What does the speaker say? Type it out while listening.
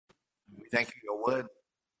Thank you. Your word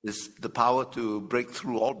is the power to break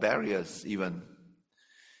through all barriers, even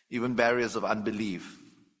barriers of unbelief,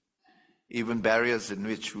 even barriers in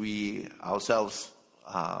which we ourselves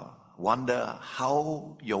wonder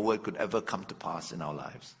how your word could ever come to pass in our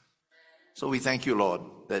lives. So we thank you, Lord,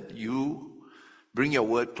 that you bring your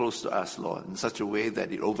word close to us, Lord, in such a way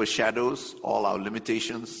that it overshadows all our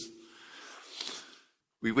limitations.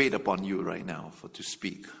 We wait upon you right now to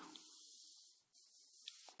speak.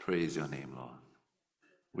 Praise your name, Lord.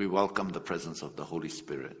 We welcome the presence of the Holy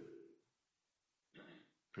Spirit.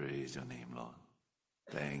 Praise your name, Lord.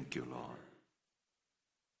 Thank you, Lord.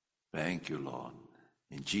 Thank you, Lord.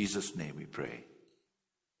 In Jesus' name we pray.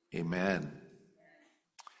 Amen.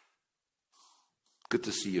 Good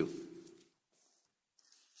to see you.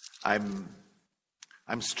 I'm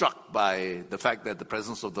struck by the fact that the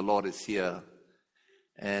presence of the Lord is here.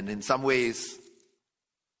 And in some ways,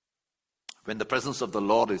 when the presence of the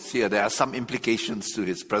Lord is here, there are some implications to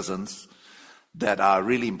his presence that are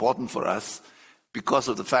really important for us because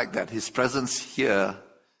of the fact that his presence here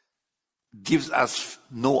gives us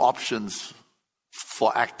no options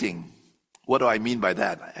for acting. What do I mean by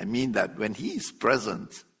that? I mean that when he is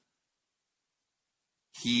present,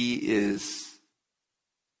 he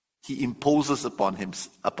imposes upon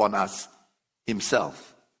us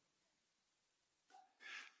himself.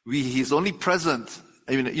 He's only present.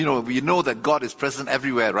 I mean, we know that God is present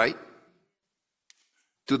everywhere, right?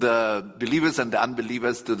 To the believers and the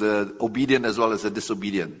unbelievers, to the obedient as well as the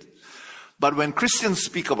disobedient. But when Christians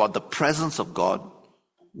speak about the presence of God,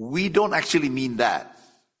 we don't actually mean that.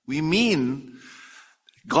 We mean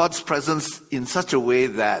God's presence in such a way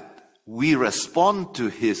that we respond to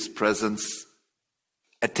his presence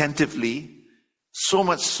attentively, so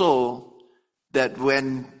much so that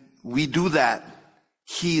when we do that,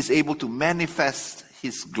 he is able to manifest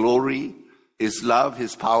his glory, his love,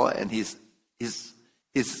 his power, and his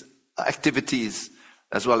activities,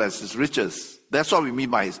 as well as his riches. That's what we mean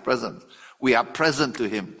by his presence. We are present to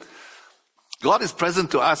him. God is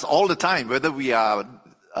present to us all the time, whether we are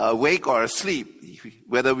awake or asleep,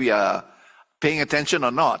 whether we are paying attention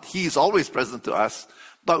or not. He is always present to us.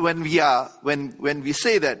 But when we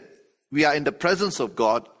say that we are in the presence of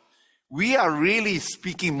God, we are really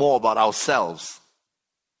speaking more about ourselves,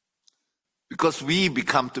 because we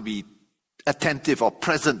become to be attentive or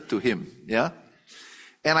present to him. Yeah,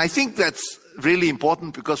 and I think that's really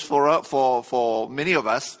important because for many of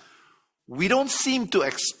us, we don't seem to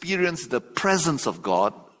experience the presence of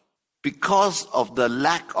God because of the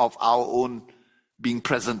lack of our own being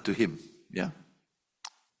present to him. Yeah,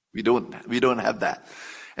 we don't have that,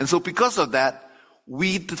 and so because of that,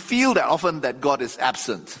 we feel that often that God is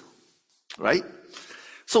absent, right?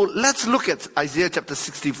 So let's look at Isaiah chapter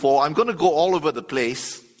 64. I'm going to go all over the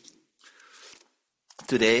place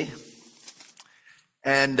today.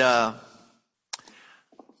 And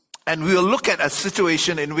we'll look at a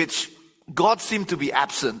situation in which God seemed to be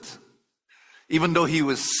absent, even though he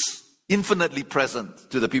was infinitely present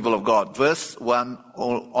to the people of God. Verse 1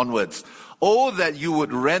 onwards. Oh, that you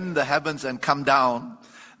would rend the heavens and come down,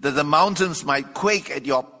 that the mountains might quake at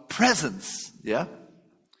your presence. Yeah?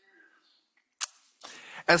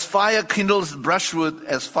 As fire kindles brushwood,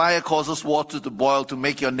 as fire causes water to boil, to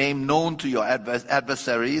make your name known to your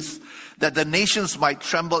adversaries, that the nations might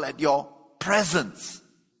tremble at your presence.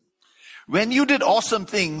 When you did awesome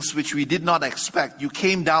things which we did not expect, you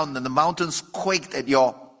came down and the mountains quaked at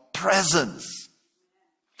your presence.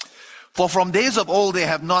 For from days of old they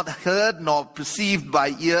have not heard nor perceived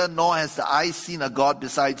by ear, nor has the eye seen a God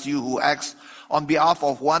besides you who acts on behalf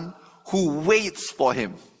of one who waits for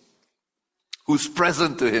him, who's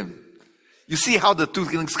present to him. You see how the two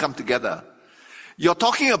things come together. You're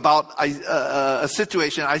talking about a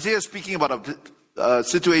situation, Isaiah is speaking about a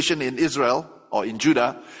situation in Israel or in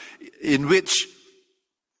Judah, in which,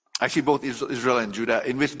 actually both Israel and Judah,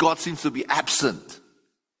 in which God seems to be absent.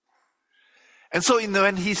 And so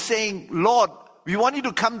when he's saying, Lord, we want you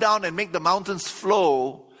to come down and make the mountains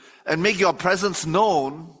flow and make your presence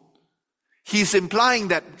known, he's implying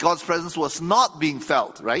that God's presence was not being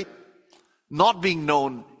felt, right? Not being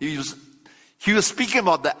known. He was speaking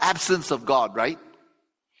about the absence of God, right?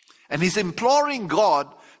 And he's imploring God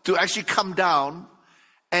to actually come down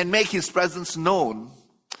and make his presence known.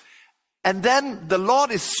 And then the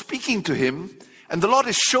Lord is speaking to him, and the Lord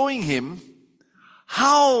is showing him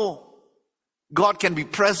how God can be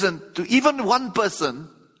present to even one person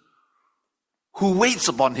who waits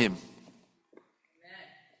upon him.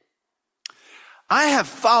 I have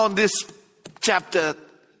found this chapter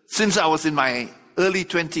since I was in my early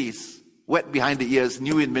 20s, wet behind the ears,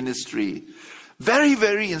 new in ministry, very,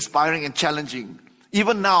 very inspiring and challenging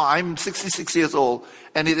Even now, I'm 66 years old,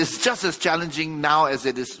 and it is just as challenging now as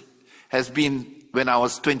has been when I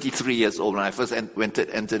was 23 years old, when I first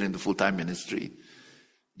entered into full-time ministry.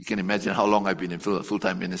 You can imagine how long I've been in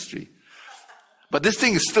full-time ministry. But this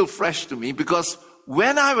thing is still fresh to me, because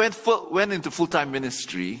when I went into full-time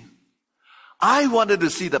ministry, I wanted to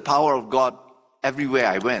see the power of God everywhere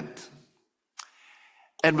I went.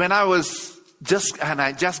 And when I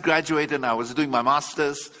just graduated and I was doing my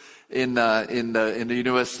master's in the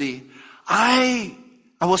university, I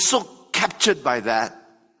was so captured by that.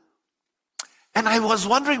 And I was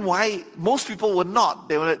wondering why most people were not.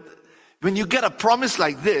 When you get a promise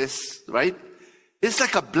like this, right? It's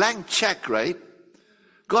like a blank check, right?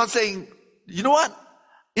 God saying, you know what?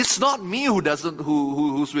 It's not me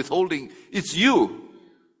who's withholding. It's you.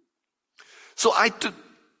 So I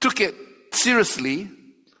took it seriously.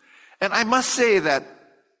 And I must say that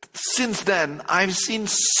since then, I've seen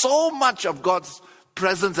so much of God's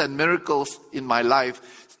presence and miracles in my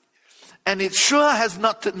life. And it sure has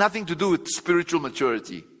nothing to do with spiritual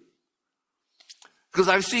maturity. Because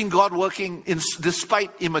I've seen God working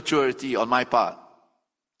despite immaturity on my part.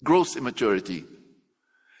 Gross immaturity.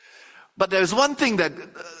 But there's one thing that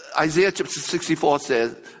Isaiah chapter 64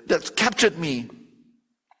 says that captured me.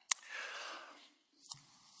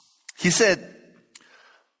 He said,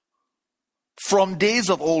 from days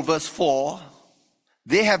of old, verse 4,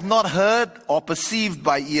 they have not heard or perceived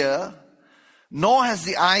by ear, nor has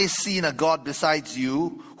the eye seen a God besides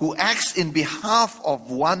you, who acts in behalf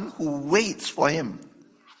of one who waits for him.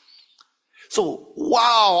 So,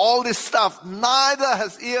 wow, all this stuff, neither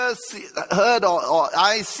has ears heard or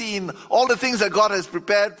eye seen, all the things that God has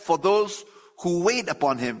prepared for those who wait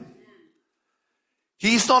upon him.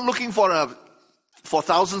 He's not looking for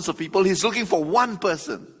thousands of people, he's looking for one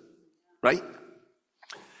person, right?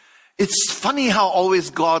 It's funny how always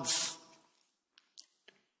God's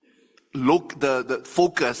the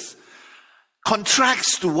focus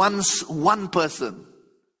contracts to one person.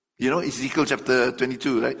 You know, Ezekiel chapter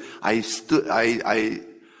 22, right? I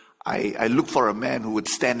look for a man who would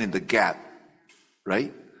stand in the gap,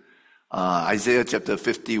 right? Isaiah chapter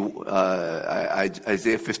 50,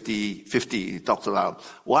 Isaiah 50 talks about,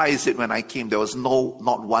 why is it when I came there was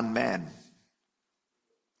not one man?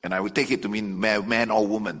 And I would take it to mean man or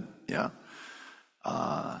woman, yeah?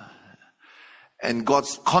 And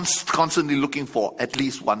God's constantly looking for at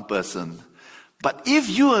least one person. But if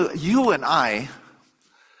you and I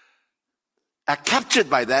are captured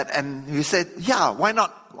by that, and we said, yeah, why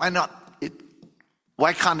not?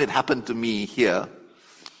 Why can't it happen to me here?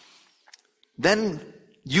 Then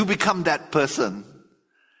you become that person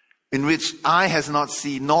in which eye has not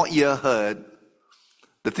seen nor ear heard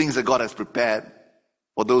the things that God has prepared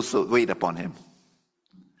for those who wait upon him.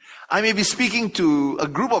 I may be speaking to a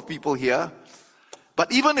group of people here,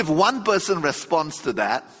 but even if one person responds to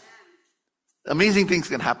that, amazing things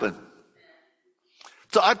can happen.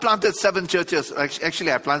 So I planted 7 churches.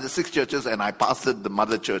 Actually, I planted 6 churches, and I pastored the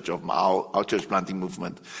mother church of our church planting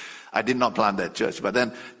movement. I did not plant that church. But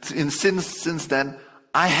then, since then,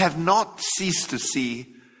 I have not ceased to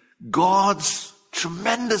see God's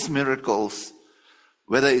tremendous miracles,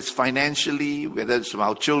 whether it's financially, whether it's from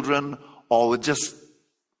our children, or with just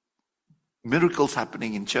miracles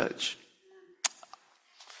happening in church.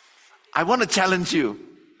 I want to challenge you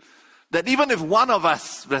that even if one of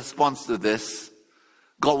us responds to this,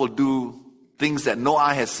 God will do things that no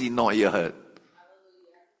eye has seen, nor ear heard.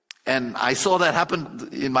 And I saw that happen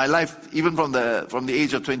in my life, even from the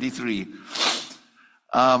age of 23.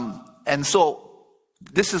 And so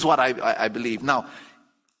this is what I believe. Now,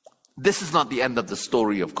 this is not the end of the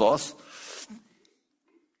story, of course.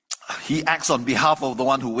 He acts on behalf of the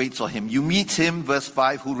one who waits for him. You meet him, verse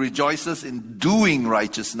 5, who rejoices in doing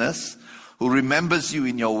righteousness, who remembers you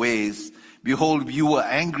in your ways. Behold, you were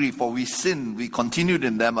angry, for we sinned. We continued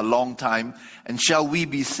in them a long time. And shall we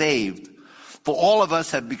be saved? For all of us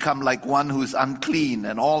have become like one who is unclean,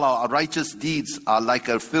 and all our righteous deeds are like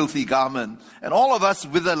a filthy garment. And all of us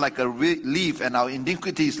wither like a leaf, and our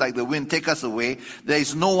iniquities like the wind take us away. There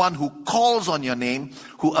is no one who calls on your name,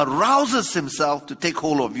 who arouses himself to take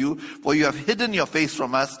hold of you. For you have hidden your face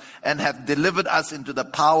from us, and have delivered us into the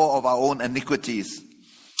power of our own iniquities.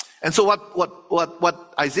 And so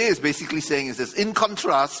what Isaiah is basically saying is this: in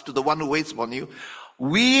contrast to the one who waits upon you,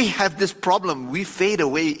 we have this problem. We fade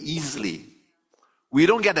away easily. We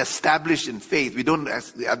don't get established in faith. We don't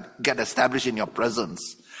get established in your presence.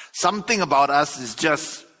 Something about us is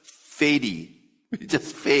just fadey. We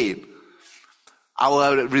just fade.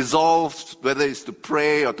 Our resolve, whether it's to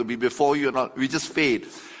pray or to be before you or not, we just fade.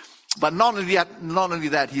 But not only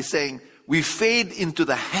that, he's saying, we fade into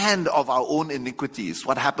the hand of our own iniquities.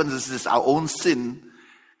 What happens is this: our own sin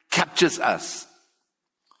captures us.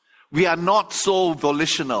 We are not so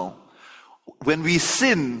volitional. When we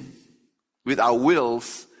sin with our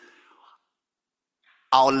wills,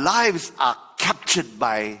 our lives are captured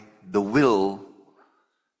by the will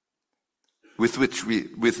with which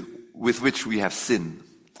we have sinned.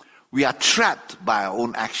 We are trapped by our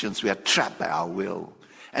own actions. We are trapped by our will.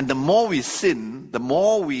 And the more we sin, the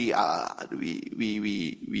more we are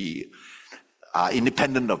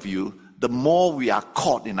independent of you, the more we are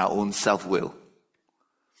caught in our own self-will.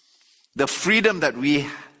 The freedom that we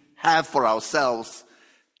have for ourselves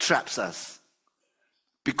traps us.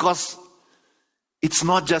 Because it's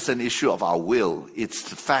not just an issue of our will, it's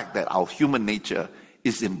the fact that our human nature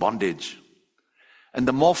is in bondage. And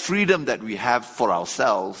the more freedom that we have for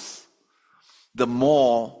ourselves, the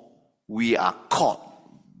more we are caught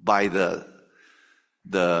by the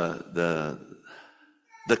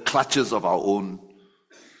clutches of our own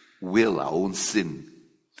will, our own sin.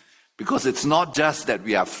 Because it's not just that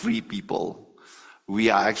we are free people, we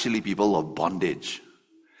are actually people of bondage.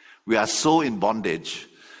 We are so in bondage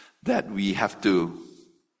that we have to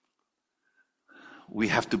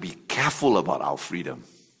be careful about our freedom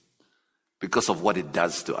because of what it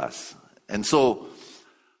does to us. And so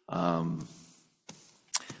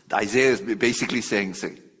Isaiah is basically saying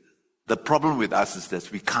the problem with us is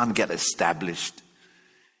that we can't get established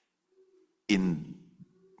in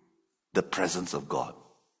the presence of God.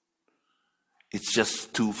 It's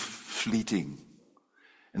just too fleeting.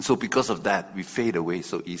 And so because of that, we fade away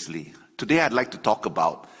so easily. Today I'd like to talk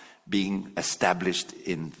about being established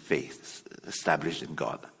in faith, established in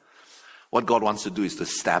God. What God wants to do is to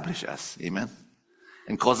establish us, amen?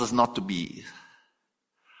 And cause us not to be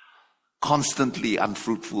constantly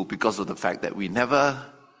unfruitful because of the fact that we never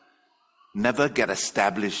get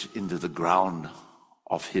established into the ground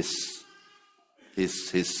of His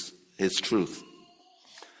truth.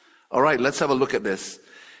 All right, let's have a look at this.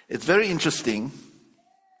 It's very interesting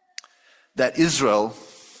that Israel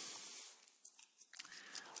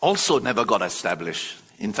also never got established.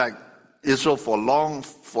 In fact, Israel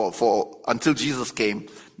until Jesus came,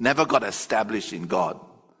 never got established in God.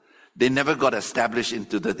 They never got established in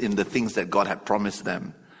the things that God had promised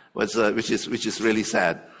them, which is really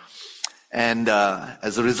sad. And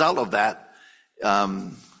as a result of that,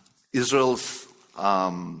 Israel's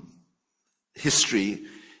history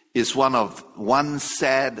is one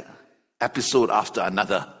sad episode after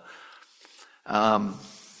another. I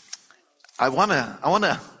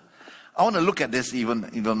wanna look at this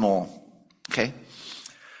even more. Okay?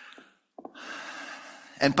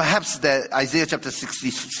 And perhaps that Isaiah chapter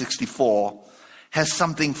 64 has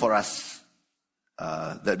something for us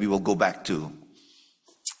that we will go back to.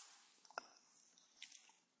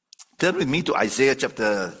 Turn with me to Isaiah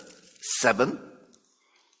chapter 7.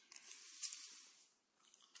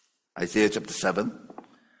 Isaiah chapter 7.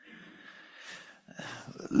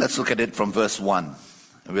 Let's look at it from verse 1.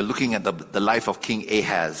 We're looking at the life of King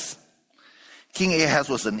Ahaz. King Ahaz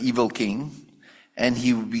was an evil king, and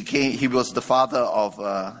he was the father of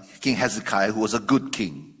King Hezekiah, who was a good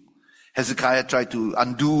king. Hezekiah tried to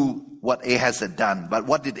undo what Ahaz had done, but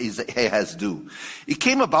what did Ahaz do? It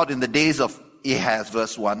came about in the days of Ahaz,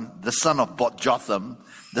 verse 1, the son of Jotham,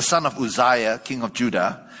 the son of Uzziah, king of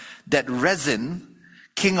Judah, that Rezin,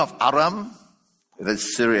 king of Aram,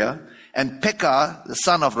 that's Syria, and Pekah, the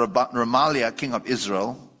son of Remaliah, king of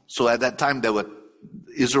Israel. So at that time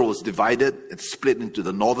Israel was divided. It split into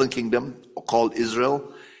the northern kingdom called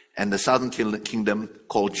Israel and the southern kingdom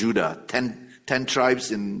called Judah. 10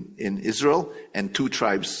 tribes in Israel and 2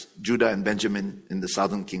 tribes, Judah and Benjamin, in the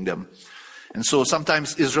southern kingdom. And so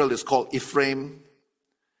sometimes Israel is called Ephraim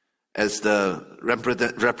as the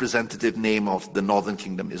representative name of the northern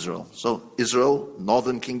kingdom, Israel. So Israel,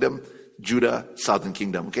 northern kingdom, Judah, southern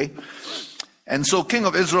kingdom, okay? And so King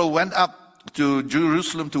of Israel went up to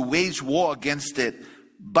Jerusalem to wage war against it,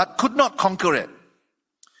 but could not conquer it.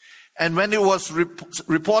 And when it was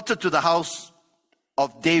reported to the house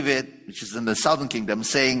of David, which is in the southern kingdom,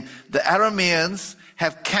 saying, the Arameans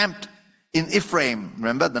have camped in Ephraim,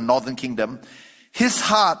 remember, the northern kingdom, his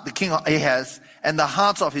heart, the king of Ahaz, and the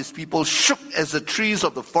hearts of his people shook as the trees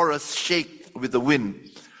of the forest shake with the wind.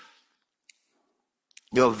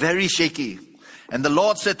 They were very shaky. And the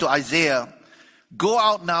Lord said to Isaiah, go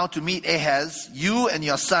out now to meet Ahaz, you and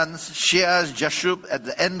your sons, Sheaz, Jashub, at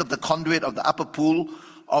the end of the conduit of the upper pool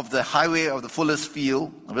of the highway of the fuller's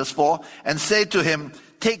field, verse 4, and say to him,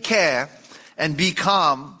 take care and be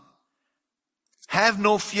calm, have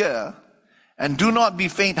no fear, And do not be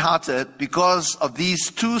faint-hearted because of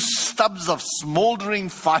these two stubs of smoldering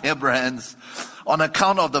firebrands on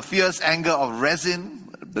account of the fierce anger of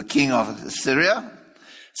Rezin, the king of Syria,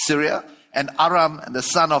 and Aram, the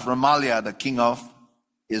son of Remaliah, the king of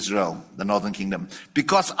Israel, the northern kingdom.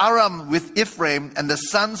 Because Aram with Ephraim and the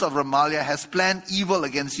sons of Remaliah has planned evil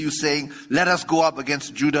against you, saying, let us go up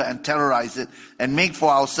against Judah and terrorize it, and make for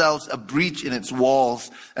ourselves a breach in its walls,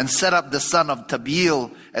 and set up the son of Tabeel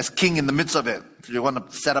as king in the midst of it. So they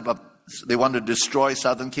want to destroy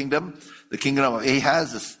southern kingdom, the kingdom of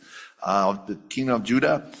Ahaz, the kingdom of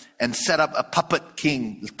Judah, and set up a puppet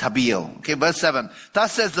king, Tabeel. Okay, verse 7.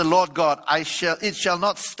 Thus says the Lord God, it shall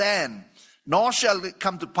not stand, nor shall it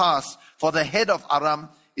come to pass, for the head of Aram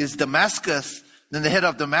is Damascus, then the head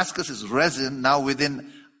of Damascus is Rezin. Now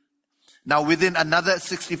within another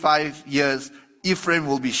 65 years, Ephraim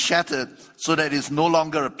will be shattered, so that it is no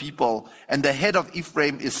longer a people. And the head of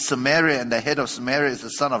Ephraim is Samaria, and the head of Samaria is the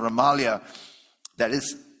son of Remaliah, that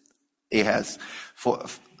is Ahaz.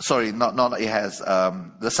 Not Ahaz,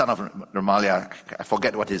 the son of Remaliah. I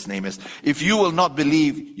forget what his name is. If you will not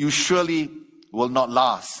believe, you surely will not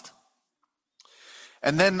last.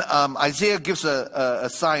 And then Isaiah gives a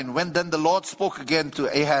sign. When then the Lord spoke again to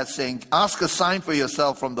Ahaz, saying, ask a sign for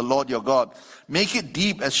yourself from the Lord your God. Make it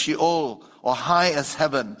deep as Sheol, or high as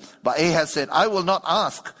heaven. But Ahaz said, I will not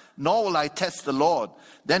ask, nor will I test the Lord.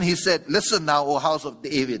 Then he said, listen now, O house of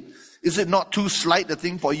David. Is it not too slight a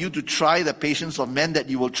thing for you to try the patience of men, that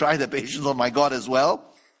you will try the patience of my God as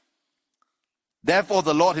well? Therefore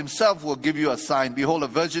the Lord himself will give you a sign. Behold, a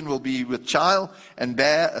virgin will be with child and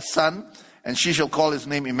bear a son, and she shall call his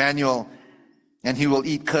name Emmanuel, and he will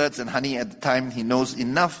eat curds and honey at the time he knows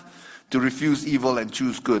enough to refuse evil and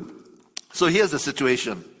choose good. So here's the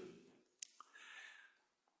situation.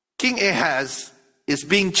 King Ahaz is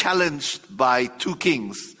being challenged by two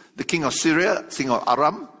kings. The king of Syria, king of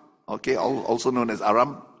Aram, okay, also known as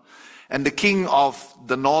Aram, and the king of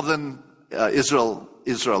the northern Israel,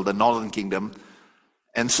 the northern kingdom.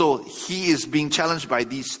 And so he is being challenged by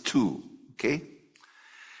these two, okay?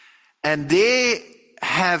 And they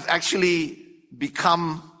have actually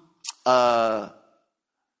become a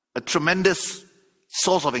tremendous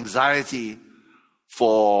source of anxiety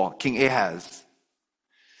for King Ahaz.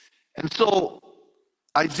 And so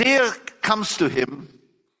Isaiah comes to him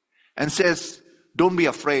and says, don't be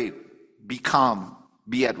afraid, be calm,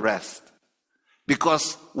 be at rest.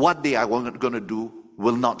 Because what they are going to do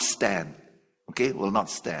will not stand. Okay, will not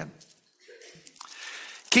stand.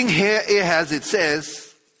 King Ahaz, it says,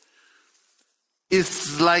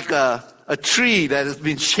 is like a tree that has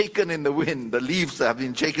been shaken in the wind. The leaves have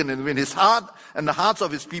been shaken in the wind. His heart and the hearts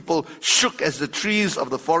of his people shook as the trees of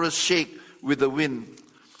the forest shake with the wind.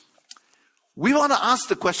 We want to ask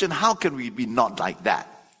the question, how can we be not like that?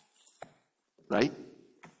 Right?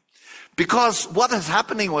 Because what is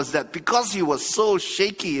happening was that because he was so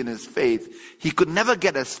shaky in his faith, he could never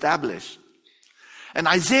get established. And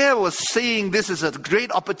Isaiah was saying this is a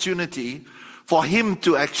great opportunity for him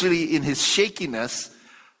to actually, in his shakiness,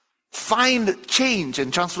 find change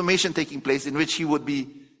and transformation taking place in which he would be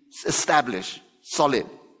established, solid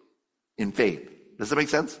in faith. Does that make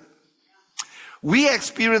sense? We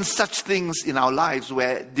experience such things in our lives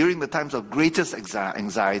where during the times of greatest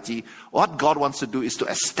anxiety, what God wants to do is to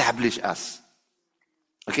establish us.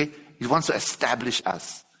 Okay? He wants to establish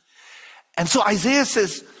us. And so Isaiah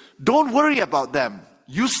says, don't worry about them.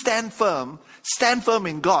 You stand firm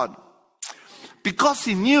in God. Because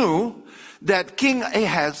he knew that King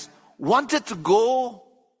Ahaz wanted to go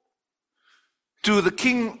to the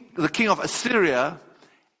king of Assyria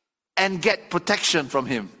and get protection from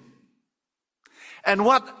him. And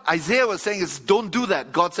what Isaiah was saying is, don't do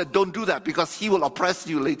that. God said, don't do that because he will oppress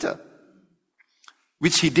you later.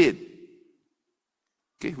 Which he did.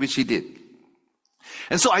 Okay, which he did.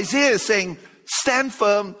 And so Isaiah is saying, stand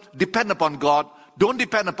firm, depend upon God. Don't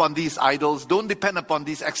depend upon these idols. Don't depend upon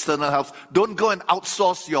these external helps. Don't go and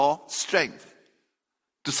outsource your strength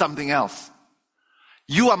to something else.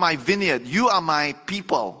 You are my vineyard. You are my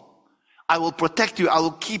people. I will protect you. I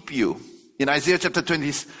will keep you. In Isaiah chapter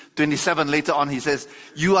 27, later on, he says,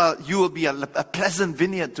 you will be a pleasant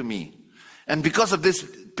vineyard to me. And because of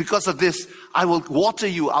this, I will water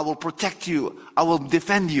you. I will protect you. I will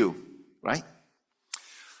defend you. Right?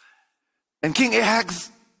 And King Ahaz,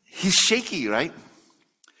 he's shaky, right?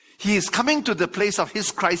 He is coming to the place of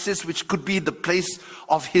his crisis, which could be the place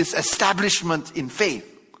of his establishment in faith.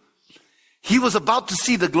 He was about to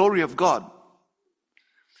see the glory of God.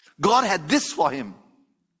 God had this for him.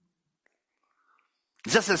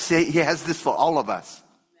 Just as he has this for all of us.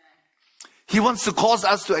 He wants to cause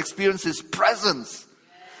us to experience his presence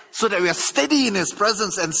so that we are steady in His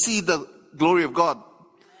presence and see the glory of God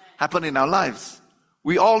happen in our lives.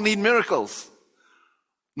 We all need miracles.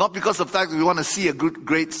 Not because of the fact that we want to see a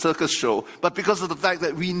great circus show, but because of the fact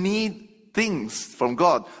that we need things from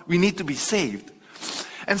God. We need to be saved.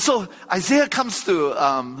 And so Isaiah comes to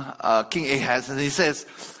King Ahaz and he says,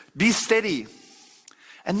 be steady.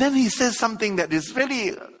 And then he says something that is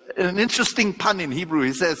really an interesting pun in Hebrew.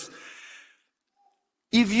 He says,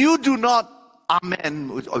 if you do not,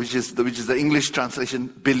 amen, which is the English translation,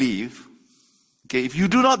 believe. Okay, if you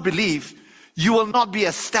do not believe, you will not be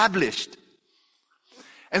established.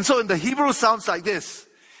 And so in the Hebrew sounds like this.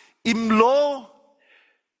 Imlo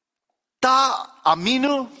ta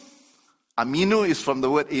aminu. Aminu is from the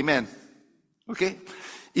word amen. Okay?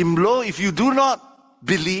 Imlo, if you do not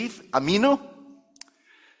believe, aminu.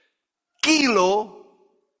 Kilo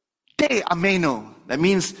te ameno. That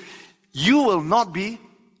means you will not be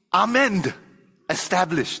amen,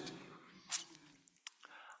 established.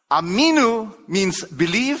 Aminu means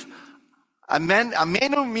believe. Amen.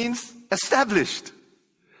 Amenu means established.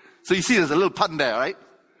 So you see there's a little pun there, right?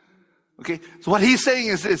 Okay. So what he's saying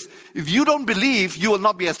is this. If you don't believe, you will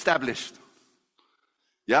not be established.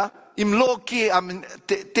 Yeah? Imlo ki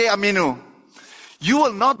te aminu. You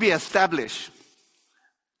will not be established.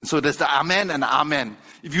 So there's the amen and amen.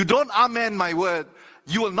 If you don't amen my word,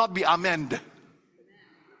 you will not be amened.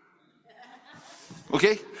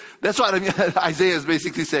 Okay? That's what Isaiah is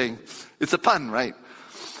basically saying. It's a pun, right?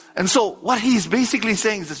 And so what he's basically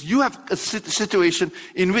saying is this, you have a situation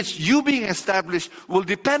in which you being established will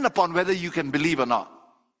depend upon whether you can believe or not.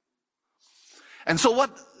 And so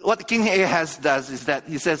what King Ahaz does is that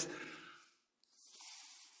he says,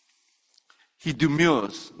 he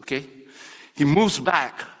demurs, okay? He moves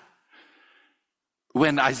back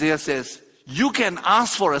when Isaiah says, you can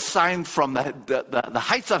ask for a sign from the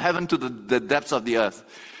heights of heaven to the depths of the earth.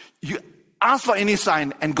 You ask for any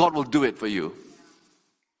sign and God will do it for you.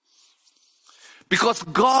 Because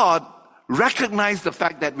God recognized the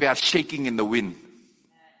fact that we are shaking in the wind.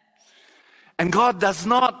 And God does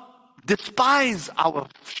not despise our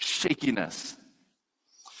shakiness.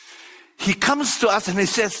 He comes to us and He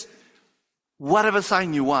says, whatever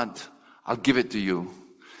sign you want, I'll give it to you.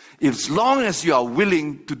 As long as you are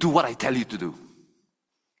willing to do what I tell you to do.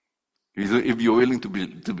 If you're willing to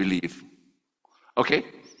believe. Okay?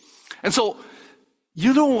 And so,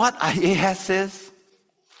 you know what Ahaz says?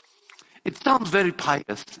 It sounds very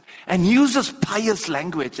pious. And he uses pious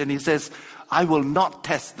language. And he says, I will not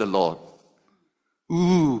test the Lord.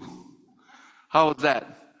 Ooh. How is that?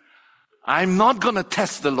 I'm not going to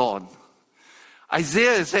test the Lord.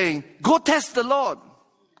 Isaiah is saying, go test the Lord.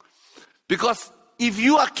 Because if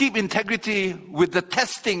you keep integrity with the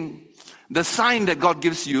testing, the sign that God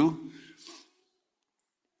gives you,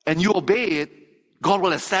 and you obey it, God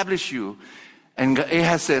will establish you. And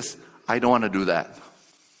Ahaz says, I don't want to do that.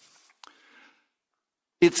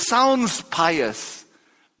 It sounds pious,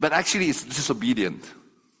 but actually it's disobedient.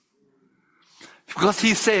 Because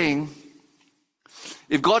he's saying,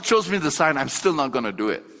 if God shows me the sign, I'm still not going to do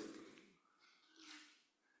it.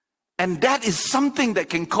 And that is something that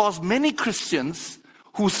can cause many Christians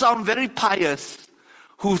who sound very pious,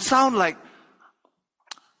 who sound like,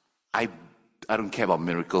 I don't care about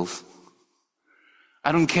miracles.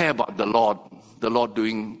 I don't care about the Lord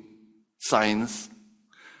doing signs.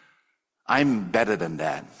 I'm better than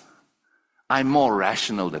that. I'm more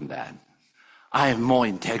rational than that. I have more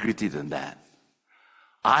integrity than that.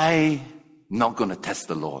 I'm not going to test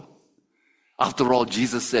the Lord. After all,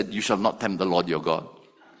 Jesus said, you shall not tempt the Lord your God.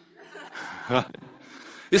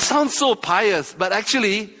 It sounds so pious, but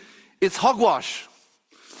actually, it's hogwash.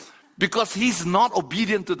 Because he's not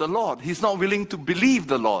obedient to the Lord. He's not willing to believe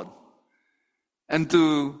the Lord. And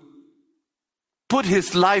to put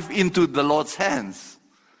his life into the Lord's hands.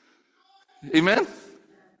 Amen?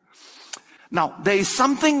 Now, there is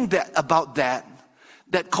something about that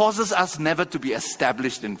causes us never to be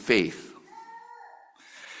established in faith.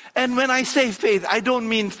 And when I say faith, I don't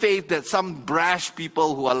mean faith that some brash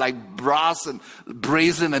people who are like brass and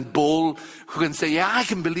brazen and bold who can say, yeah, I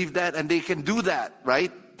can believe that, and they can do that,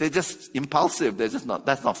 right? They're just impulsive. That's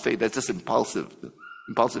not faith. That's just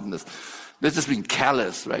impulsiveness. They're just being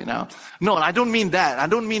callous right now. No, I don't mean that. I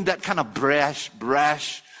don't mean that kind of brash,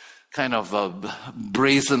 kind of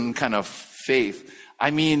brazen kind of faith.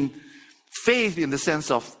 I mean faith in the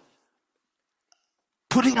sense of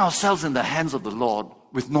putting ourselves in the hands of the Lord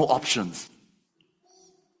with no options.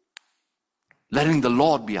 Letting the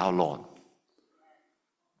Lord be our Lord.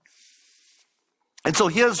 And so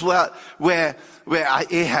here's where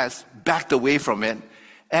Ahaz backed away from it,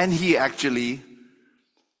 and he actually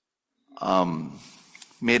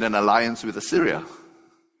made an alliance with Assyria.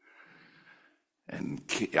 And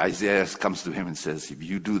Isaiah comes to him and says, if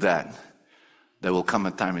you do that, there will come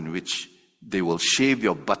a time in which they will shave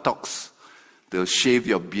your buttocks, they'll shave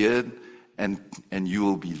your beard, and you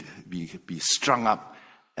will be strung up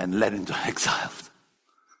and led into exile.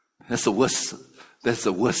 That's the worst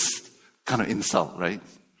kind of insult, right?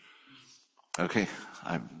 Okay,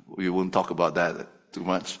 we won't talk about that too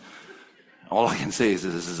much. All I can say is that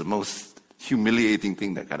this is the most humiliating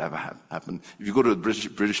thing that could ever happen. If you go to the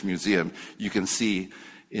British Museum, you can see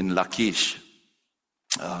in Lachish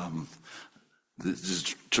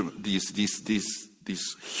these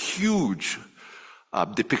huge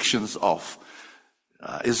depictions of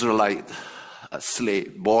Israelite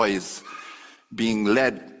slave boys being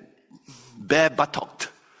led bare-buttocked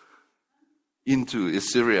into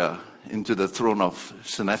Assyria, into the throne of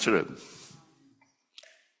Sennacherib.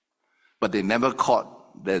 But they never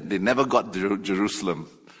got Jerusalem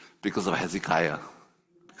because of Hezekiah,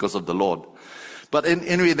 because of the Lord. But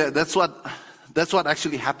anyway, that's what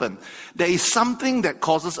actually happened. There is something that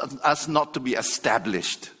causes us not to be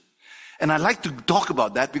established. And I'd like to talk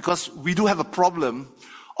about that because we do have a problem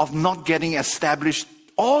of not getting established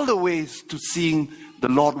all the ways to seeing the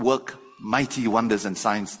Lord work mighty wonders and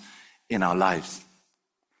signs in our lives.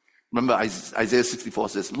 Remember, Isaiah 64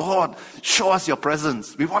 says, Lord, show us your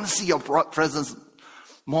presence. We want to see your presence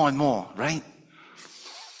more and more, right?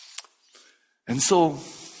 And so,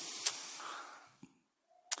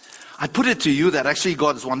 I put it to you that actually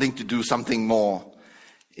God is wanting to do something more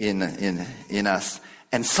in us.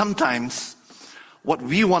 And sometimes, what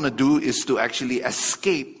we want to do is to actually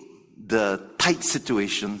escape the tight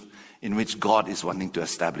situation in which God is wanting to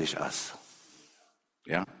establish us.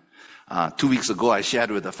 Yeah? 2 weeks ago, I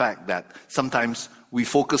shared with the fact that sometimes we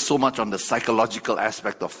focus so much on the psychological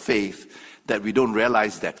aspect of faith that we don't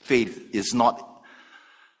realize that faith is not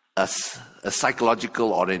a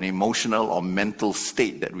psychological or an emotional or mental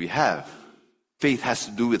state that we have. Faith has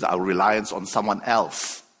to do with our reliance on someone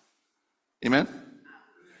else. Amen?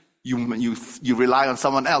 You rely on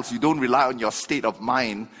someone else. You don't rely on your state of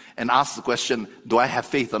mind and ask the question, do I have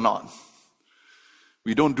faith or not?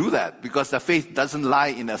 We don't do that because the faith doesn't lie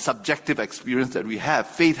in a subjective experience that we have.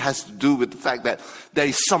 Faith has to do with the fact that there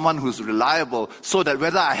is someone who's reliable, so that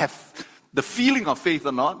whether I have the feeling of faith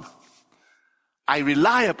or not, I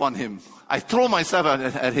rely upon him. I throw myself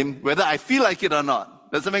at him whether I feel like it or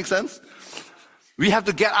not. Does that make sense? We have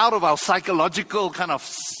to get out of our psychological kind of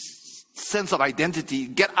sense of identity,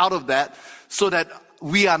 get out of that so that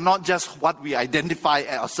we are not just what we identify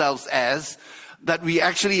ourselves as, that we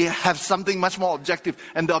actually have something much more objective.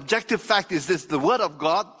 And the objective fact is this: the Word of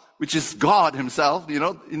God, which is God himself,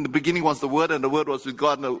 in the beginning was the Word, and the Word was with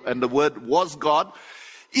God, and the Word was God,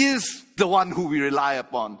 is the one who we rely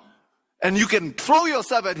upon. And you can throw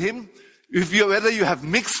yourself at him whether you have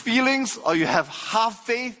mixed feelings, or you have half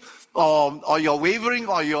faith, or you're wavering,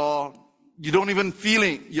 or you're not even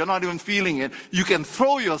feeling it. You can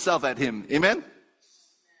throw yourself at him. Amen?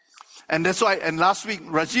 And that's why, and last week,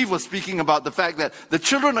 Rajiv was speaking about the fact that the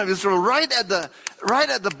children of Israel, right at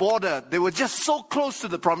the border, they were just so close to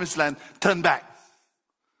the promised land, turned back.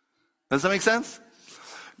 Does that make sense?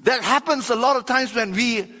 That happens a lot of times when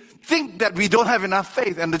we think that we don't have enough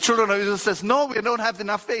faith. And the children of Israel says, no, we don't have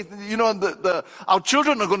enough faith. Our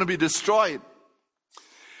children are going to be destroyed.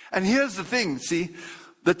 And here's the thing, see,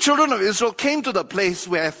 the children of Israel came to the place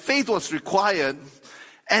where faith was required,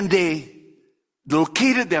 and they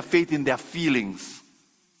located their faith in their feelings.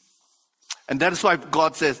 And that is why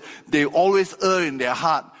God says they always err in their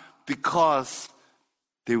heart, because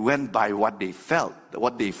they went by what they felt.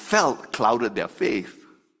 What they felt clouded their faith.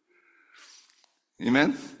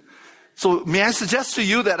 Amen? So may I suggest to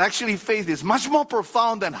you that actually faith is much more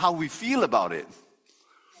profound than how we feel about it.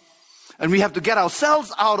 And we have to get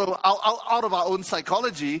ourselves out of our own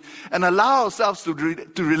psychology and allow ourselves to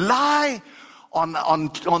rely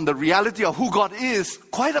on the reality of who God is,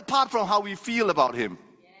 quite apart from how we feel about him.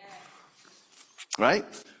 Right?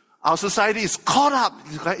 Our society is caught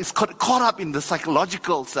up in the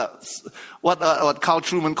psychological, what Carl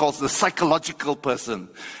Truman calls the psychological person.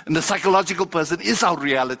 And the psychological person is our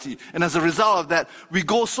reality. And as a result of that, we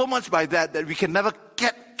go so much by that we can never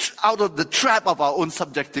get out of the trap of our own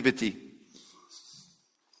subjectivity.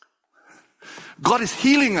 God is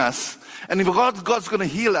healing us. And if God's going to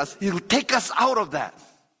heal us, he'll take us out of that.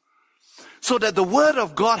 So that the word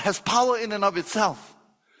of God has power in and of itself.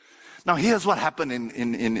 Now here's what happened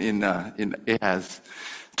in Ahaz.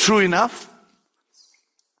 True enough,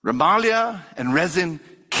 Remaliah and Rezin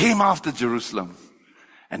came after Jerusalem,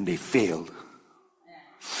 and they failed.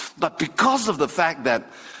 But because of the fact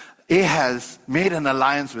that Ahaz made an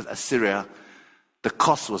alliance with Assyria. The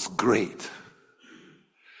cost was great.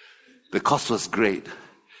 The cost was great.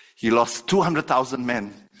 He lost 200,000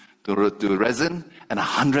 men to Rezin and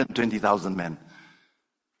 120,000 men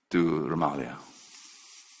to Remaliah.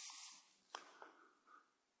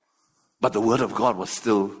 But the word of God was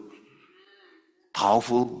still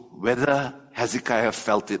powerful, whether Hezekiah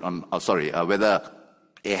felt it whether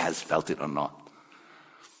Ahaz felt it or not.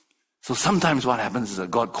 So sometimes what happens is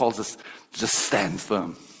that God calls us to just stand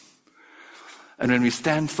firm. And when we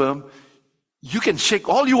stand firm, you can shake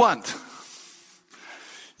all you want.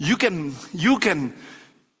 You can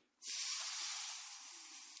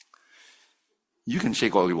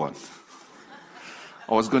shake all you want.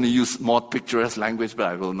 I was going to use more picturesque language, but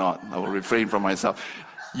I will not. I will refrain from myself.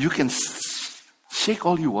 You can shake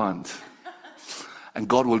all you want. And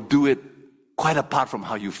God will do it quite apart from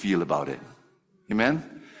how you feel about it.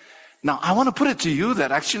 Amen? Now, I want to put it to you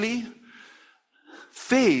that actually,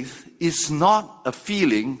 faith is not a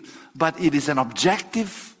feeling, but it is an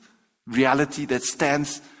objective reality that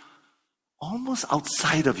stands almost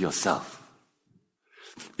outside of yourself.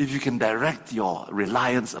 If you can direct your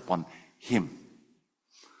reliance upon Him.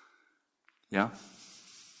 Yeah?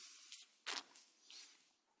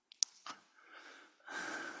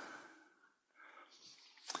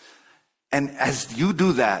 And as you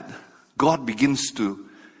do that, God begins to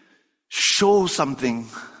show something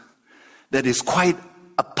that is quite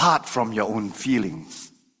apart from your own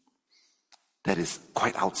feelings, that is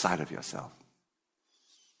quite outside of yourself.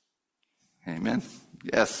 Amen?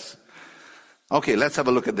 Yes. Okay, let's have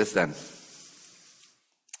a look at this then.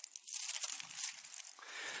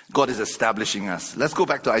 God is establishing us. Let's go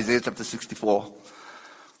back to Isaiah chapter 64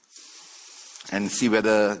 and see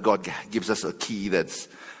whether God gives us a key that's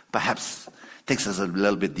perhaps takes us a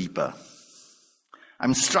little bit deeper.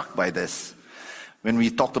 I'm struck by this. When we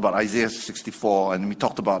talked about Isaiah 64 and we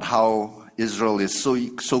talked about how Israel is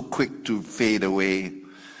so quick to fade away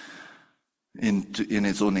in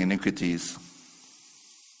its own iniquities.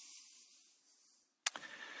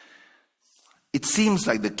 It seems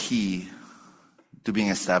like the key to being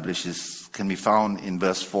established can be found in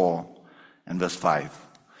verse 4 and verse 5.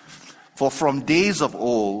 For from days of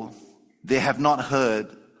old they have not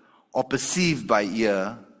heard or perceived by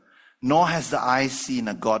ear, nor has the eye seen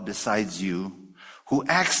a God besides you, who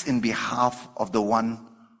acts in behalf of the one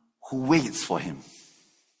who waits for Him.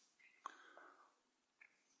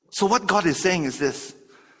 So what God is saying is this: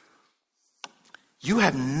 you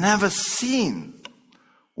have never seen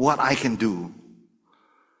what I can do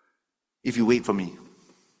if you wait for me.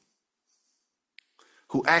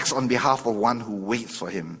 Who acts on behalf of one who waits for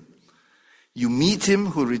Him. You meet Him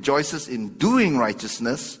who rejoices in doing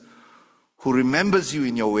righteousness, who remembers you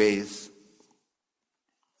in your ways.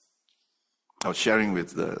 I was sharing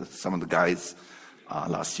with some of the guys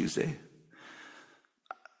last Tuesday.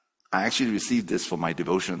 I actually received this for my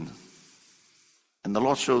devotion. And the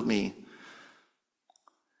Lord showed me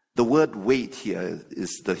the word wait here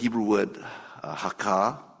is the Hebrew word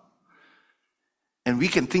hakar. And we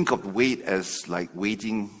can think of wait as like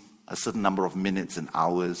waiting a certain number of minutes and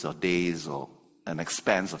hours or days or an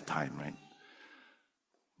expanse of time, right?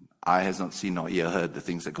 Eye has not seen nor ear heard the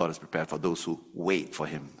things that God has prepared for those who wait for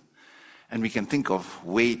Him. And we can think of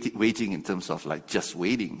waiting in terms of like just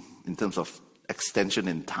waiting, in terms of extension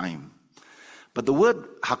in time. But the word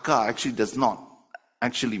hakar actually does not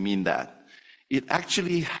actually mean that. It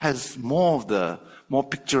actually has more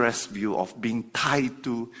picturesque view of being tied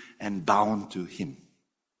to and bound to Him.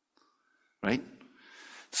 Right?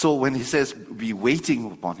 So when He says be waiting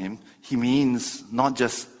upon Him, He means not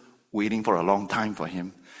just waiting for a long time for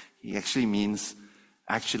Him. He actually means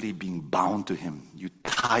actually being bound to Him. You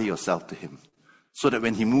tie yourself to Him. So that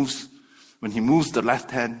when He moves the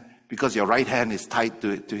left hand, because your right hand is tied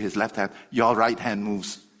to His left hand, your right hand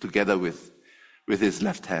moves together with His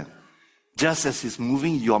left hand. Just as He's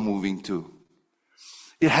moving, you're moving too.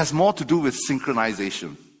 It has more to do with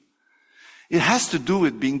synchronization. It has to do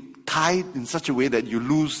with being tied in such a way that you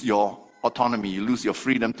lose your autonomy, you lose your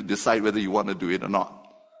freedom to decide whether you want to do it or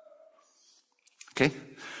not. Okay?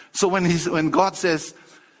 So when God says,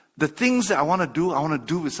 the things that I want to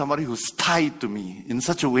do with somebody who's tied to me in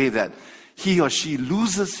such a way that he or she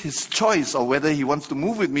loses his choice of whether he wants to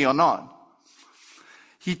move with me or not.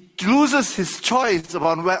 He loses his choice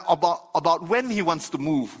about when he wants to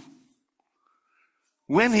move.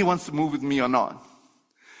 When he wants to move with me or not.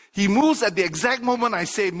 He moves at the exact moment I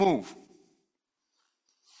say move.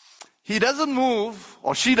 He doesn't move,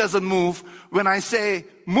 or she doesn't move, when I say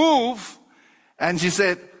move, and she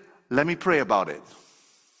said, let me pray about it.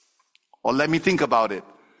 Or let me think about it.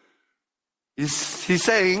 He's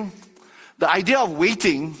saying the idea of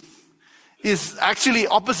waiting is actually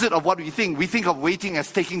opposite of what we think. We think of waiting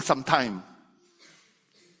as taking some time.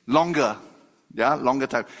 Longer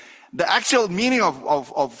time. The actual meaning of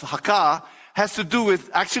hakah has to do with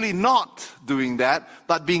actually not doing that,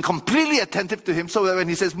 but being completely attentive to him so that when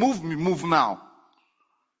he says, move now.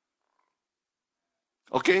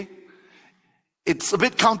 Okay? It's a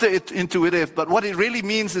bit counterintuitive, but what it really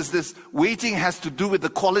means is this: waiting has to do with the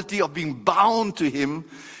quality of being bound to him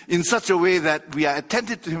in such a way that we are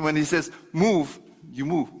attentive to him when he says, move, you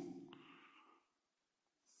move.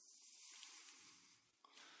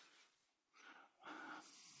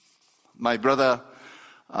 My brother,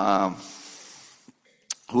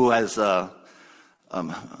 who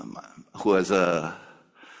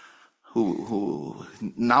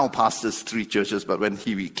now pastors 3 churches, but when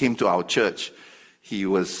he came to our church, he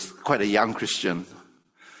was quite a young Christian,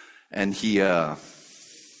 and he was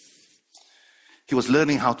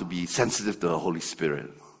learning how to be sensitive to the Holy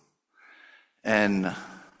Spirit. And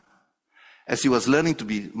as he was learning to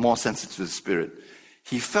be more sensitive to the Spirit,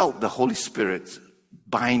 he felt the Holy Spirit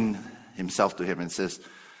bind himself to him and says,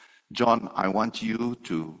 John, I want you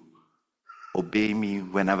to obey me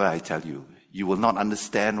whenever I tell you. You will not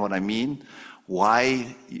understand what I mean,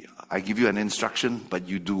 why I give you an instruction, but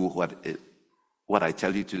you do what I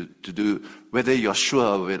tell you to do, whether you're sure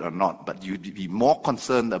of it or not. But you be more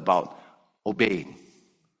concerned about obeying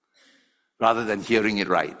rather than hearing it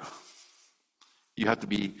right. You have to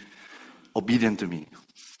be obedient to me.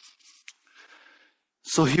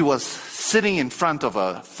 So he was sitting in front of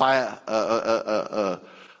a fire,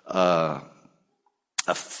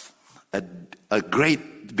 a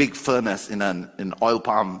great big furnace in an oil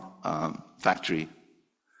palm factory,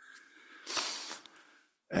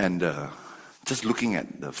 and just looking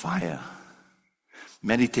at the fire,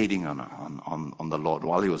 meditating on the Lord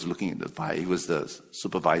while he was looking at the fire. He was the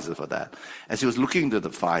supervisor for that. As he was looking into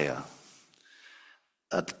the fire,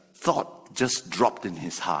 a thought just dropped in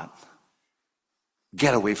his heart.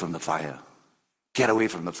 Get away from the fire. Get away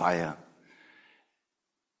from the fire.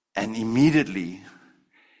 And immediately,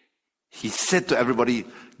 he said to everybody,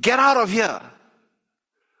 get out of here.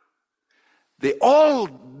 They all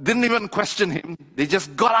didn't even question him. They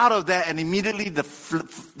just got out of there, and immediately the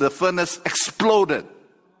furnace exploded.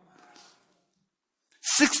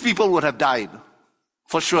 6 people would have died,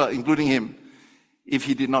 for sure, including him, if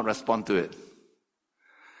he did not respond to it.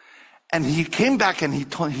 And he came back and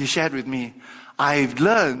he shared with me, I've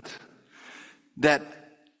learned that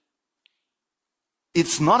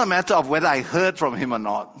it's not a matter of whether I heard from him or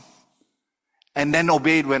not, and then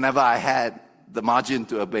obeyed whenever I had the margin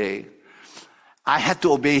to obey. I had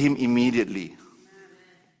to obey him immediately.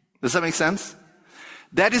 Does that make sense?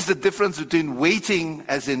 That is the difference between waiting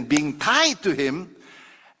as in being tied to him,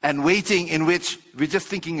 and waiting in which we're just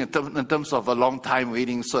thinking in terms of a long time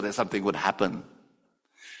waiting so that something would happen.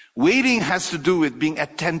 Waiting has to do with being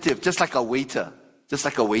attentive, just like a waiter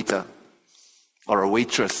or a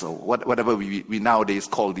waitress, or whatever we nowadays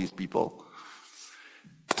call these people.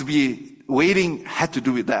 To be waiting had to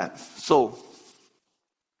do with that. So,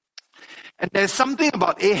 and there's something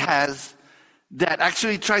about Ahaz that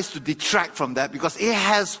actually tries to detract from that, because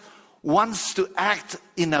Ahaz wants to act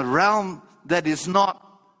in a realm that is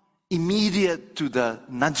not immediate to the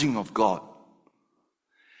nudging of God.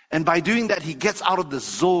 And by doing that, he gets out of the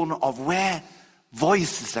zone of where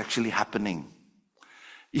voice is actually happening.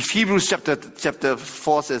 If Hebrews chapter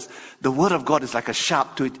 4 says, the word of God is like a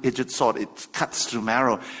sharp two-edged sword. It cuts through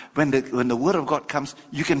marrow. When the word of God comes,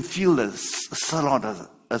 you can feel a certain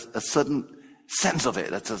sense of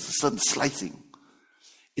it. That's a certain slicing.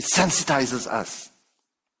 It sensitizes us,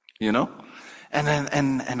 you know.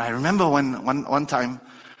 And I remember one time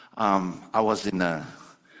I was in a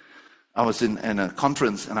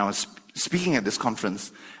conference, and I was speaking at this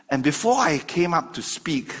conference. And before I came up to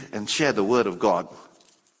speak and share the word of God,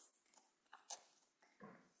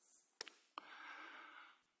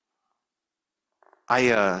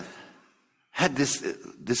 I had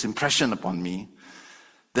this impression upon me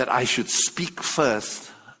that I should speak first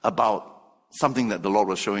about something that the Lord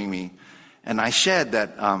was showing me. And I shared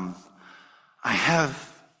that I have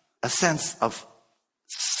a sense of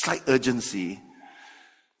slight urgency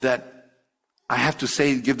that I have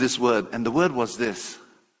to give this word. And the word was this: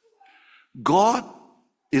 God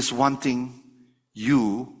is wanting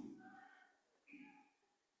you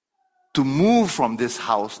to move from this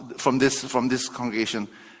house, from this congregation.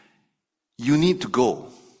 You need to go.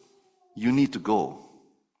 You need to go.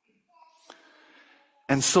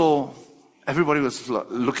 And so everybody was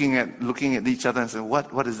looking at each other and saying,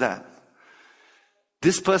 what is that?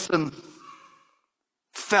 This person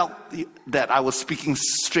felt that I was speaking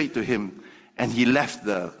straight to him, and he left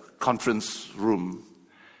the conference room.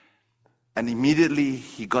 And immediately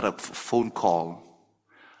he got a phone call,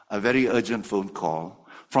 a very urgent phone call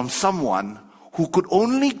from someone who could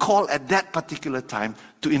only call at that particular time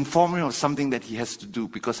to inform him of something that he has to do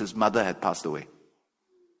because his mother had passed away.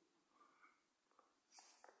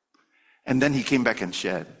 And then he came back and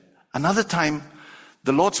shared. Another time,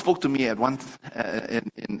 the Lord spoke to me at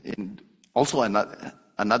also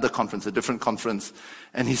another conference, a different conference,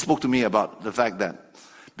 and he spoke to me about the fact that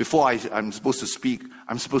before I'm supposed to speak,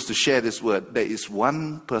 I'm supposed to share this word. There is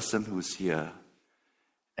one person who's here,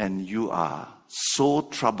 and you are so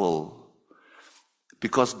troubled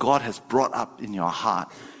because God has brought up in your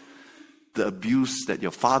heart the abuse that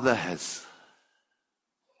your father has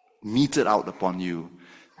meted out upon you,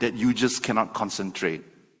 that you just cannot concentrate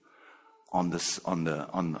on this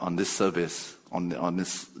service, on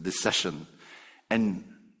this session. And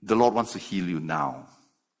the Lord wants to heal you now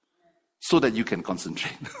so that you can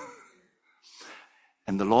concentrate.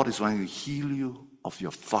 And the Lord is wanting to heal you of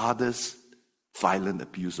your father's violent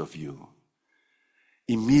abuse of you.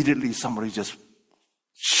 Immediately somebody just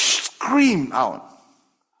screamed out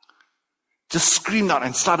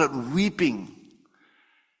and started weeping.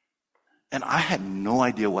 And I had no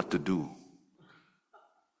idea what to do.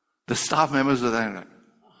 The staff members were there like,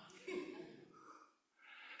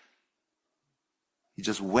 he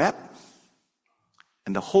just wept,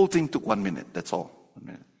 and the whole thing took 1 minute, that's all. 1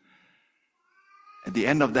 minute. At the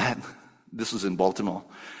end of that, this was in Baltimore,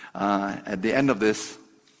 at the end of this,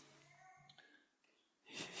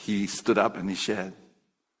 he stood up and he shared,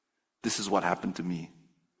 this is what happened to me.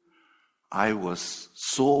 I was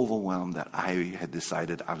so overwhelmed that I had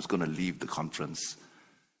decided I was going to leave the conference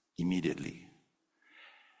immediately.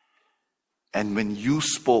 And when you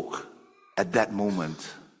spoke at that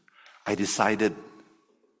moment, I decided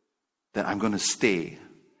that I'm going to stay.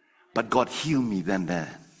 But God healed me then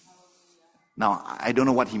there. Now, I don't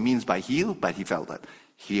know what he means by heal, but he felt that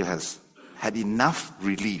he has had enough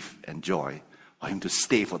relief and joy for him to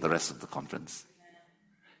stay for the rest of the conference.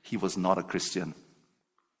 He was not a Christian.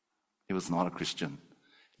 He was not a Christian.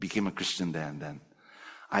 He became a Christian there and then.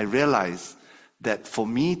 I realized that for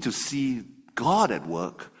me to see God at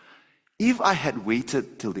work, if I had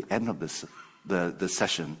waited till the end of the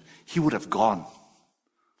session, he would have gone.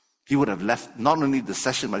 He would have left not only the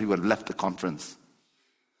session, but he would have left the conference.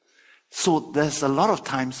 So there's a lot of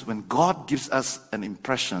times when God gives us an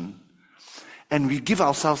impression and we give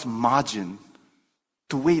ourselves margin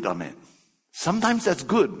to wait on it. Sometimes that's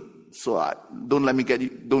good. So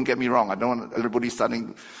don't get me wrong. I don't want everybody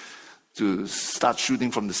starting to start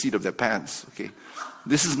shooting from the seat of their pants. Okay,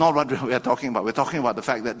 this is not what we are talking about. We're talking about the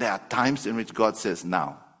fact that there are times in which God says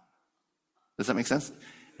now. Does that make sense?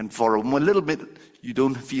 And for a little bit, you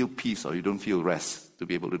don't feel peace or you don't feel rest to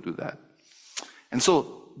be able to do that. And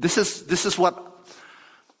so this is what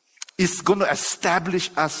is going to establish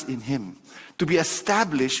us in Him. To be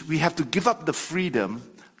established, we have to give up the freedom,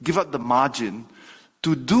 give up the margin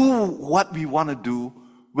to do what we want to do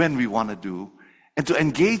when we want to do, and to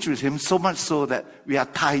engage with Him so much so that we are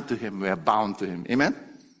tied to Him, we are bound to Him. Amen?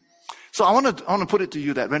 So I want to put it to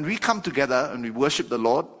you that when we come together and we worship the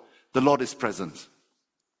Lord is present.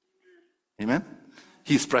 Amen?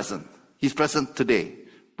 He's present. He's present today.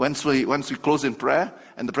 Once we close in prayer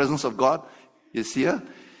and the presence of God is here,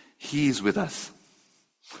 He is with us.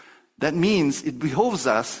 That means it behoves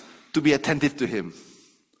us to be attentive to Him.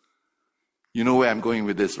 You know where I'm going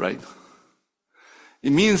with this, right?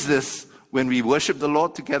 It means this, when we worship the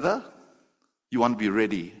Lord together, you want to be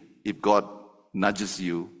ready if God nudges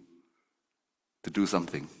you to do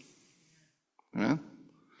something. Amen?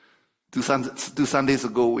 Two Sundays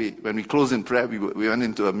ago, when we closed in prayer, we went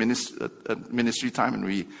into a ministry time and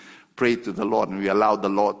we prayed to the Lord and we allowed the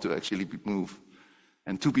Lord to actually move.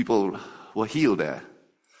 And 2 people were healed there.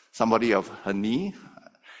 Somebody of her knee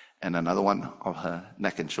and another one of her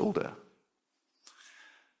neck and shoulder.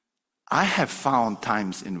 I have found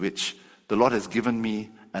times in which the Lord has given me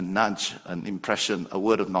a nudge, an impression, a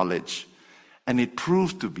word of knowledge, and it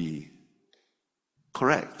proved to be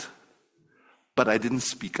correct. But I didn't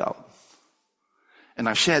speak out. And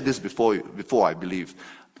I've shared this before I believe.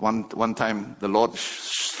 One time the Lord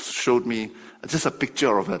showed me just a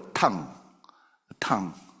picture of a tongue.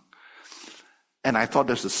 And I thought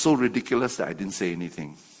this was so ridiculous that I didn't say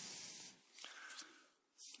anything.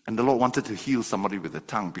 And the Lord wanted to heal somebody with the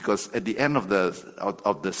tongue, because at the end of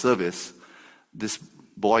the service, this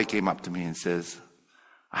boy came up to me and says,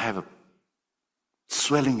 I have a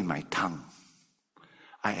swelling in my tongue.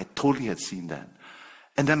 I had totally seen that.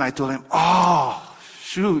 And then I told him, oh,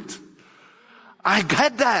 shoot. I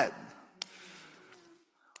get that.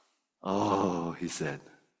 Oh, he said.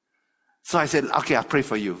 So I said, okay, I'll pray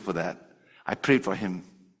for you for that. I prayed for him.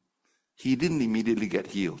 He didn't immediately get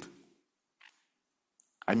healed.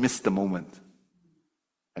 I missed the moment.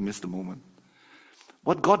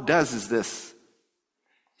 What God does is this.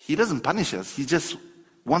 He doesn't punish us. He just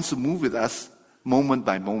wants to move with us moment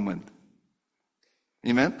by moment.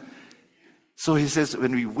 Amen? So he says,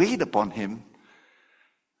 when we wait upon him,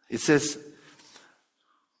 it says,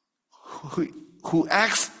 who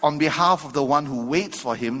acts on behalf of the one who waits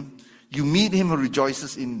for him, you meet him who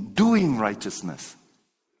rejoices in doing righteousness.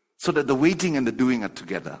 So that the waiting and the doing are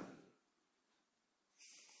together.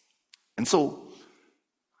 And so,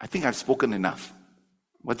 I think I've spoken enough.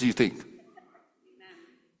 What do you think?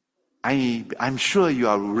 I'm sure you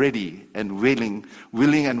are ready and willing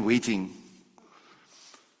and waiting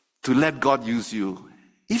to let God use you.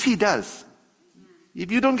 If he does.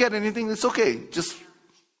 If you don't get anything, it's okay. Just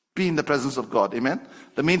be in the presence of God. Amen?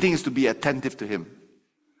 The main thing is to be attentive to him.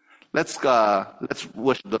 Let's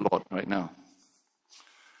worship the Lord right now.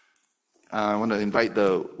 I want to invite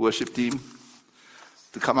the worship team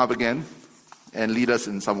to come up again and lead us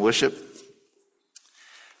in some worship.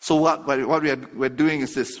 So what we're doing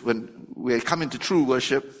is this. When we come into true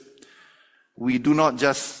worship, we do not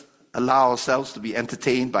just allow ourselves to be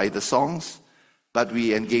entertained by the songs, but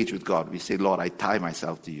we engage with God. We say, Lord, I tie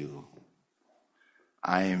myself to you.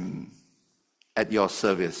 I'm at your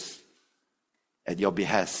service, at your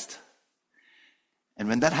behest. And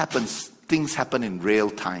when that happens, things happen in real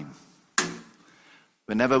time.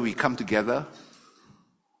 Whenever we come together,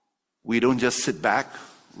 we don't just sit back,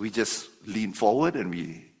 we just lean forward and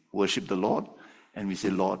we worship the Lord and we say,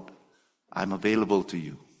 Lord, I'm available to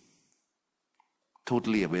you.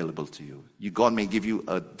 Totally available to you. God may give you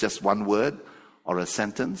just one word or a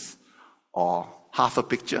sentence or half a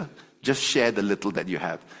picture. Just share the little that you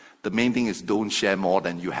have. The main thing is don't share more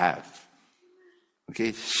than you have.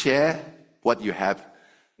 Okay? Share what you have,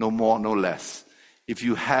 no more, no less. If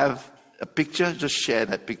you have a picture, just share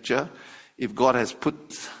that picture. If God has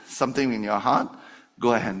put something in your heart,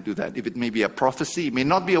 go ahead and do that. If it may be a prophecy, it may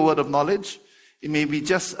not be a word of knowledge, it may be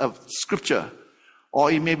just a scripture,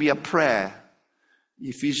 or it may be a prayer.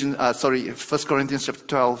 1 Corinthians chapter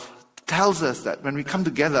 12 tells us that when we come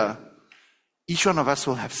together, each one of us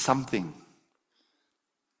will have something.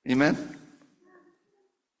 Amen?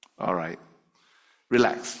 All right.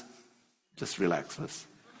 Relax. Just relax first.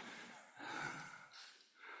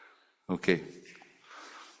 Okay.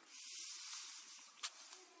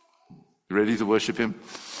 Ready to worship him?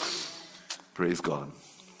 Praise God.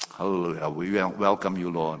 Hallelujah. We welcome you,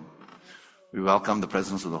 Lord. We welcome the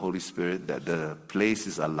presence of the Holy Spirit, that the place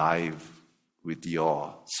is alive with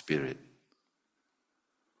your Spirit.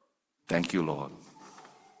 Thank you, Lord.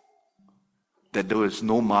 That there is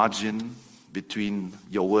no margin between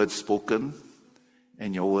your word spoken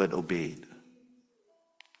and your word obeyed.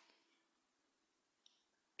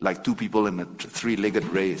 Like two people in a three-legged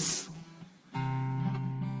race.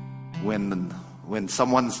 When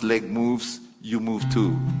someone's leg moves, you move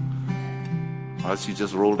too. Or else you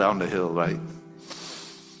just roll down the hill, right?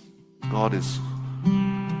 God is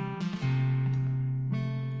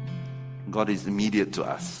immediate to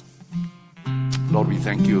us. Lord, we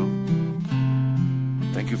thank you.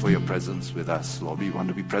 Thank you for your presence with us. Lord, we want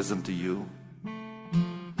to be present to you.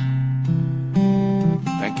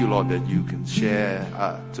 Thank you, Lord, that you can share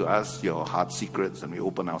to us your heart secrets and we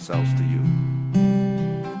open ourselves to you.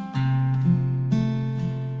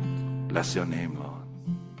 Bless your name, Lord.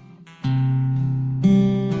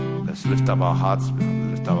 Let's lift up our hearts,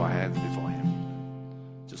 lift up our hands before him.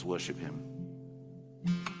 Just worship him.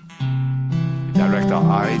 We direct our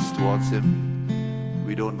eyes towards him.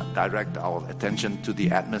 We don't direct our attention to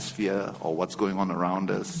the atmosphere or what's going on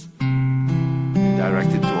around us. We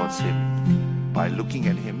direct it towards him. By looking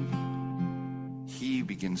at him, he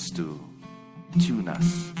begins to tune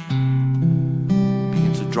us,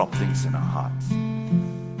 begins to drop things in our hearts.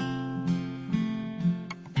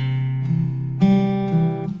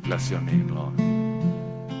 Bless your name, Lord.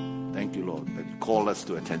 Thank you, Lord, that you call us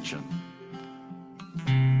to attention.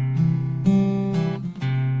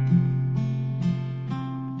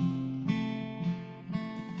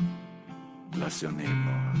 Bless your name,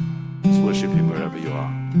 Lord. Just worship him wherever you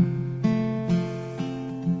are.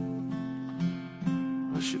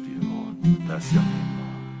 Worship you, Lord. Bless your name,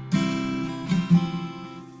 Lord.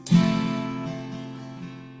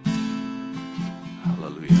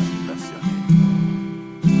 Hallelujah. Bless your name, Lord.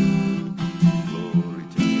 Glory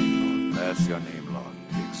to your name, Lord. Bless your name, Lord.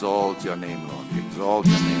 We exalt your name, Lord. We exalt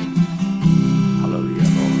your name. Hallelujah,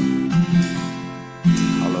 Lord.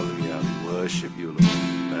 Hallelujah. We worship worship you, Lord.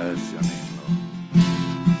 Bless your name, Lord.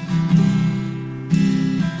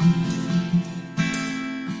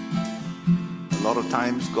 A lot of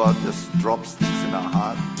times God just drops things in our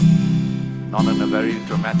heart, not in a very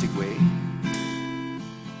dramatic way.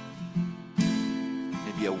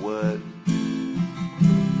 Maybe a word,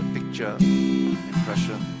 a picture, an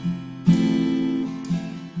impression,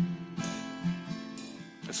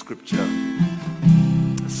 a scripture,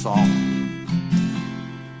 a song.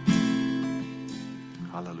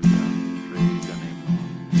 Hallelujah. Praise your name,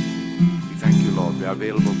 Lord. We thank you, Lord. We are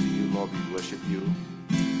available to you, Lord. We worship you.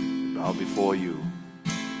 We bow before you.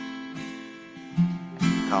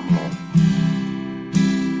 Come, Lord.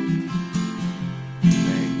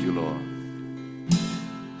 Thank you, Lord.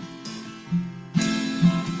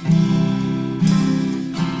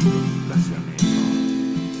 Bless your name, Lord.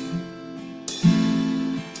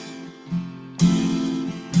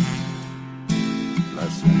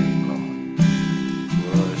 Bless your name, Lord.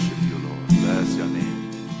 Worship you, Lord. Bless your name.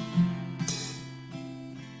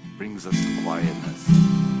 Brings us to quietness.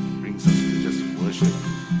 Brings us to just worship.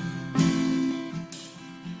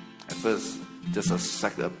 At first, just a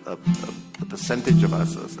percentage of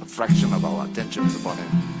us, a fraction of our attention is upon Him.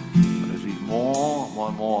 But as we more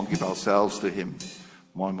and more give ourselves to Him,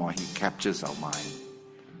 more and more He captures our mind.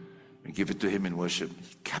 We give it to Him in worship.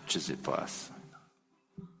 He captures it for us.